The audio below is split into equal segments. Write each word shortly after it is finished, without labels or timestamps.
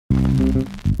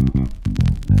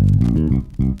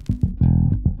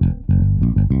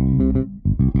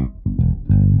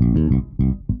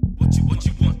What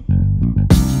you want?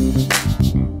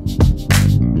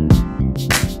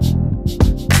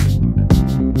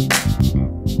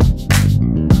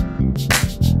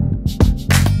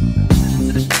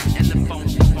 And the phone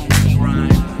rhyme.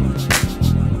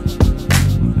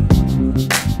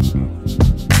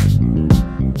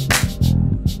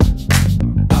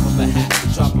 Drop of a hat, the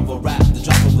drop of a rap, the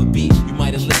drop of a beat. You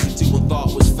might have listened to and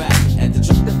thought was fact. At the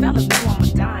drop, the fellas know I'm a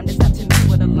dime. It's up to me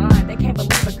with a line. They can't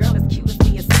believe a girl as cute as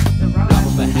me is sick with the rhyme. Drop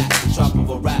of a hat, the drop of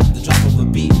a rap, the drop of a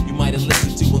beat. You might have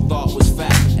listened to and thought was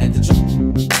fact. At the drop,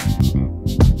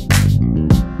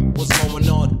 what's going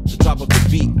on? The drop of the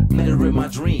beat. Let her in my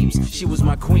dreams. She was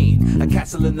my queen. A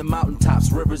castle in the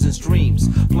mountaintops, rivers and streams.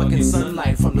 Plucking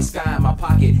sunlight from the sky in my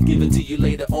pocket. Give it to you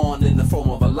later on in the form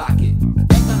of a locket.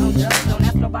 Don't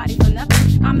ask nobody for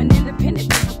nothing. I'm an independent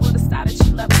bitch with a style that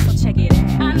you love, so check it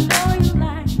out. I know you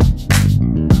like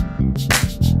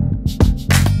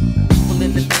people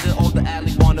in the middle of the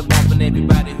alley wanna bump, and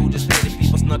everybody who just paid the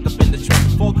people snuck up in the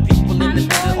trunk. For the people in the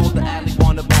middle of the alley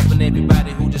wanna bump, and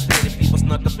everybody who just paid the people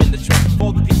snuck up in the trunk.